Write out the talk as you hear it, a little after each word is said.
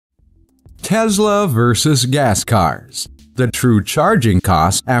Tesla versus gas cars. The true charging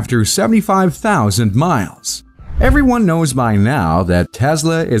cost after 75,000 miles. Everyone knows by now that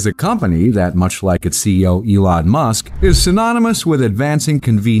Tesla is a company that, much like its CEO Elon Musk, is synonymous with advancing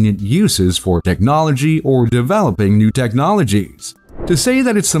convenient uses for technology or developing new technologies. To say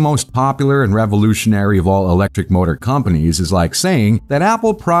that it's the most popular and revolutionary of all electric motor companies is like saying that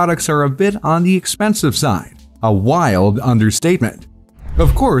Apple products are a bit on the expensive side. A wild understatement.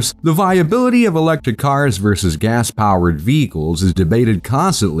 Of course, the viability of electric cars versus gas-powered vehicles is debated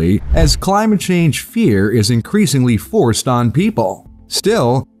constantly as climate change fear is increasingly forced on people.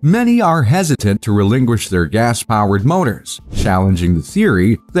 Still, many are hesitant to relinquish their gas-powered motors, challenging the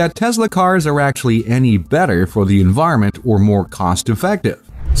theory that Tesla cars are actually any better for the environment or more cost-effective.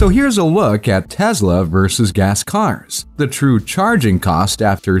 So here's a look at Tesla versus gas cars, the true charging cost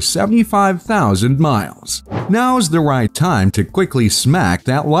after 75,000 miles. Now's the right time to quickly smack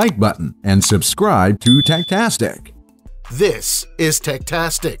that like button and subscribe to Techtastic. This is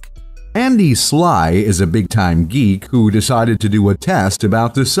Techtastic. Andy Sly is a big-time geek who decided to do a test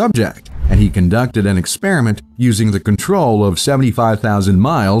about the subject, and he conducted an experiment using the control of 75,000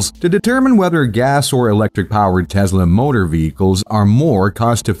 miles to determine whether gas or electric-powered Tesla motor vehicles are more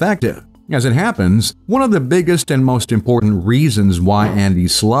cost-effective. As it happens, one of the biggest and most important reasons why Andy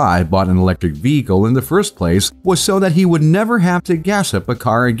Sly bought an electric vehicle in the first place was so that he would never have to gas up a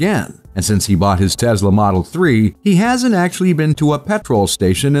car again. And since he bought his Tesla Model 3, he hasn't actually been to a petrol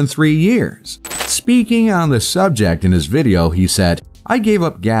station in 3 years. Speaking on the subject in his video, he said, "I gave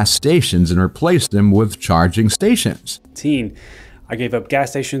up gas stations and replaced them with charging stations." I gave up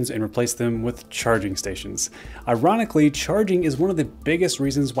gas stations and replaced them with charging stations. Ironically, charging is one of the biggest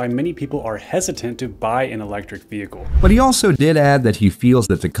reasons why many people are hesitant to buy an electric vehicle. But he also did add that he feels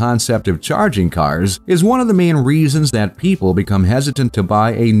that the concept of charging cars is one of the main reasons that people become hesitant to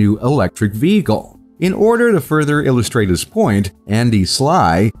buy a new electric vehicle. In order to further illustrate his point, Andy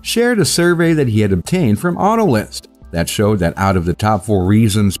Sly shared a survey that he had obtained from Autolist that showed that out of the top 4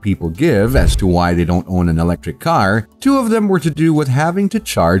 reasons people give as to why they don't own an electric car, 2 of them were to do with having to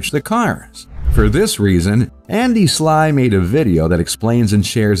charge the cars. For this reason, Andy Sly made a video that explains and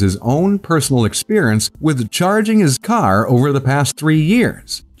shares his own personal experience with charging his car over the past 3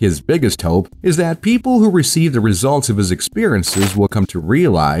 years. His biggest hope is that people who receive the results of his experiences will come to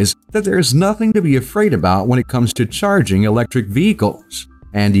realize that there's nothing to be afraid about when it comes to charging electric vehicles.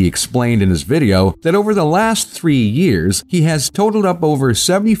 Andy explained in his video that over the last 3 years, he has totaled up over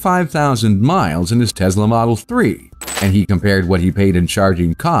 75,000 miles in his Tesla Model 3, and he compared what he paid in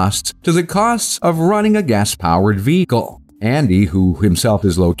charging costs to the costs of running a gas-powered vehicle. Andy, who himself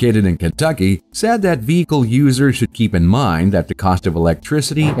is located in Kentucky, said that vehicle users should keep in mind that the cost of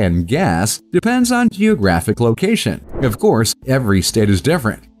electricity and gas depends on geographic location. Of course, every state is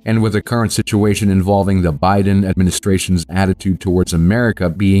different. And with the current situation involving the Biden administration's attitude towards America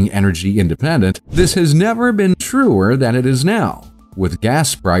being energy independent, this has never been truer than it is now, with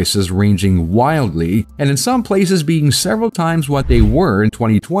gas prices ranging wildly and in some places being several times what they were in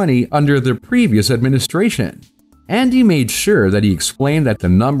 2020 under the previous administration. Andy made sure that he explained that the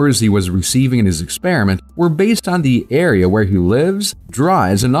numbers he was receiving in his experiment were based on the area where he lives,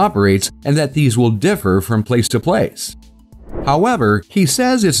 drives, and operates, and that these will differ from place to place. However, he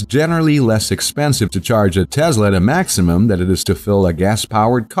says it's generally less expensive to charge a Tesla at a maximum than it is to fill a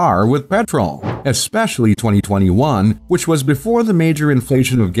gas-powered car with petrol, especially 2021, which was before the major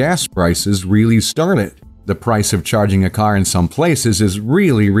inflation of gas prices really started. The price of charging a car in some places is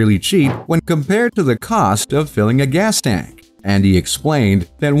really cheap when compared to the cost of filling a gas tank. Andy explained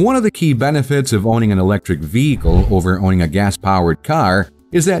that one of the key benefits of owning an electric vehicle over owning a gas-powered car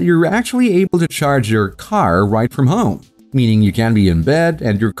is that you're actually able to charge your car right from home, meaning you can be in bed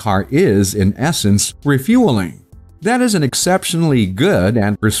and your car is, in essence, refueling. That is an exceptionally good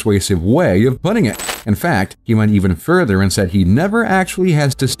and persuasive way of putting it. In fact, he went even further and said he never actually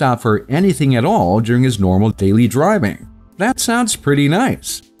has to stop for anything at all during his normal daily driving. That sounds pretty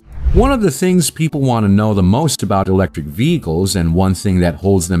nice. One of the things people want to know the most about electric vehicles, and one thing that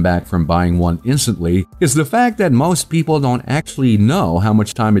holds them back from buying one instantly, is the fact that most people don't actually know how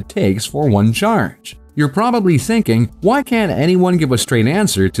much time it takes for one charge. You're probably thinking, why can't anyone give a straight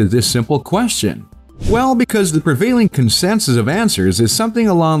answer to this simple question? Well, because the prevailing consensus of answers is something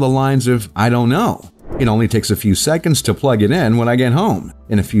along the lines of, I don't know. It only takes a few seconds to plug it in when I get home,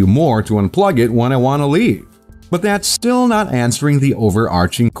 and a few more to unplug it when I want to leave. But that's still not answering the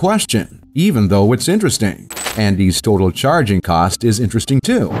overarching question, even though it's interesting. Andy's total charging cost is interesting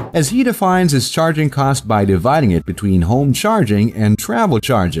too, as he defines his charging cost by dividing it between home charging and travel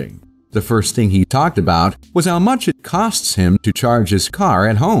charging. The first thing he talked about was how much it costs him to charge his car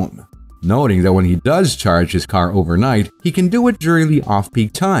at home. noting that when he does charge his car overnight, he can do it during the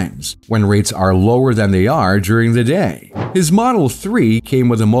off-peak times, when rates are lower than they are during the day. His Model 3 came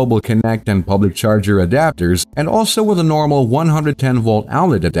with a Mobile Connect and public charger adapters, and also with a normal 110-volt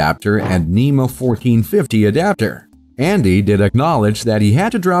outlet adapter and NEMA 1450 adapter. Andy did acknowledge that he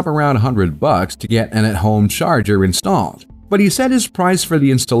had to drop around $100 to get an at-home charger installed, but he said his price for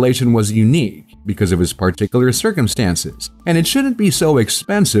the installation was unique because of his particular circumstances, and it shouldn't be so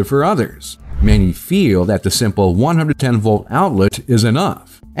expensive for others. Many feel that the simple 110-volt outlet is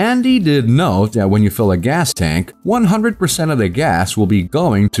enough. Andy did note that when you fill a gas tank, 100% of the gas will be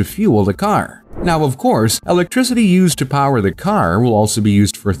going to fuel the car. Now, of course, electricity used to power the car will also be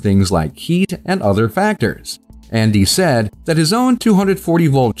used for things like heat and other factors. Andy said that his own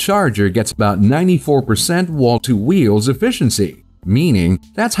 240-volt charger gets about 94% wall-to-wheels efficiency, meaning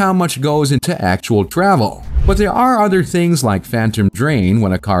that's how much goes into actual travel. But there are other things like phantom drain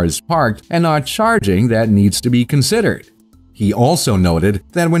when a car is parked and not charging that needs to be considered. He also noted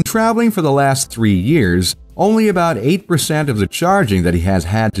that when traveling for the last 3 years, only about 8% of the charging that he has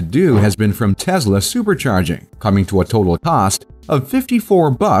had to do has been from Tesla supercharging, coming to a total cost of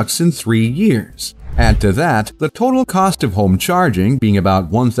 $54 in 3 years. Add to that the total cost of home charging being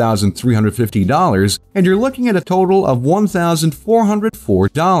about $1,350, and you're looking at a total of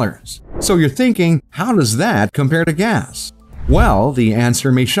 $1,404. So you're thinking, how does that compare to gas? Well, the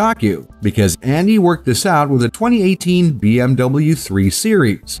answer may shock you, because Andy worked this out with a 2018 BMW 3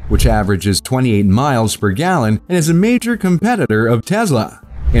 Series, which averages 28 miles per gallon and is a major competitor of Tesla.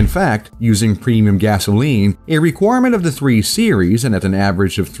 In fact, using premium gasoline, a requirement of the 3 Series, and at an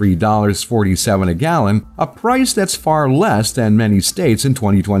average of $3.47 a gallon, a price that's far less than many states in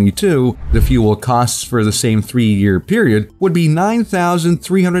 2022, the fuel costs for the same 3-year period would be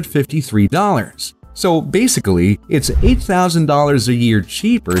 $9,353. So basically, it's $8,000 a year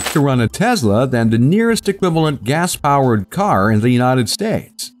cheaper to run a Tesla than the nearest equivalent gas-powered car in the United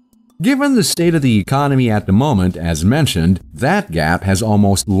States. Given the state of the economy at the moment, as mentioned, that gap has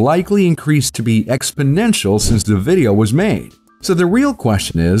almost likely increased to be exponential since the video was made. So the real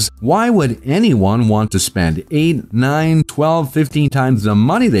question is, why would anyone want to spend 8, 9, 12, 15 times the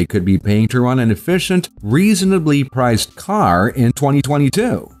money they could be paying to run an efficient, reasonably priced car in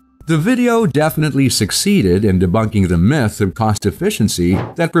 2022? The video definitely succeeded in debunking the myth of cost efficiency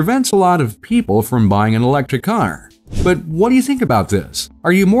that prevents a lot of people from buying an electric car. But what do you think about this?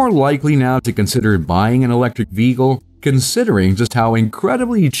 Are you more likely now to consider buying an electric vehicle, considering just how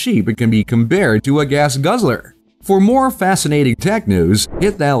incredibly cheap it can be compared to a gas guzzler? For more fascinating tech news,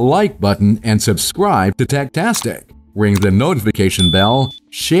 hit that like button and subscribe to Techtastic. Ring the notification bell,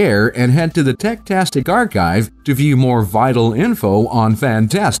 share, and head to the Techtastic archive to view more vital info on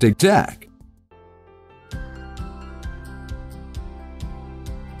fantastic tech.